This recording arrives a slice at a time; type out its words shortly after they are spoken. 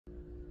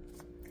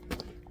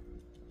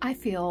I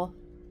feel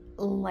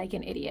like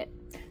an idiot.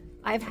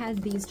 I've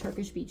had these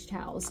Turkish beach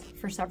towels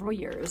for several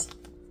years.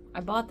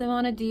 I bought them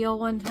on a deal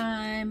one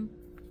time.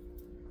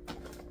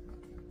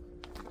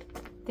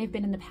 They've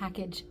been in the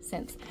package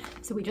since.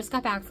 So we just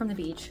got back from the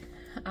beach.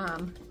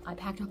 I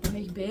packed up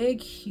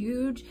big,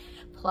 huge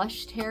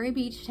plush terry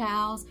beach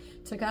towels,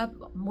 took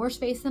up more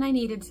space than I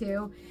needed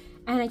to.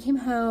 And I came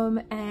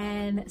home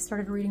and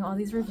started reading all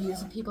these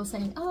reviews of people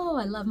saying, oh,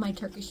 I love my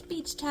Turkish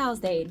beach towels.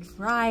 They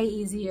dry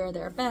easier,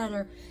 they're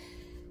better.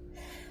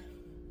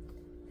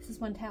 This is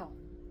one towel.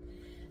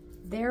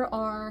 There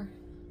are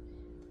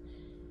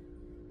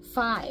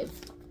 5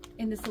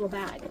 in this little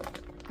bag.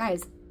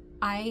 Guys,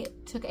 I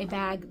took a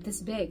bag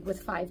this big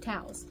with 5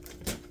 towels.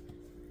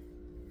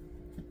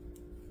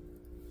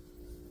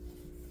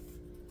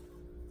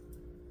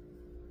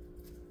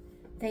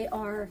 They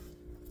are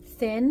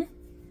thin,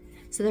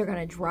 so they're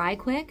gonna dry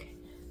quick.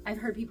 I've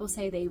heard people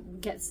say they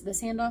get the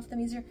sand off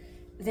them easier.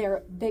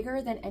 They're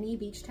bigger than any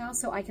beach towel,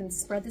 so I can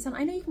spread this on.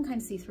 I know you can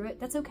kind of see through it.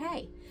 That's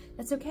okay.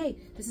 That's okay.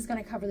 This is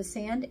gonna cover the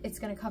sand. It's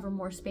gonna cover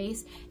more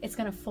space. It's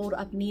gonna fold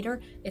up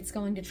neater. It's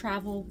going to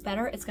travel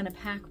better. It's gonna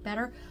pack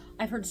better.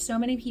 I've heard so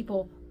many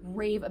people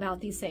rave about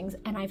these things,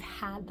 and I've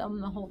had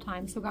them the whole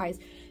time. So guys,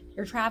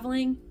 you're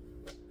traveling,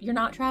 you're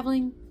not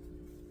traveling,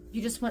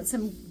 you just want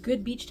some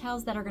good beach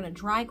towels that are gonna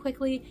dry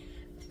quickly,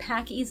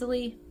 pack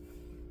easily.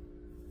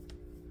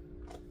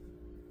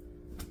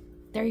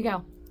 There you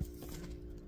go.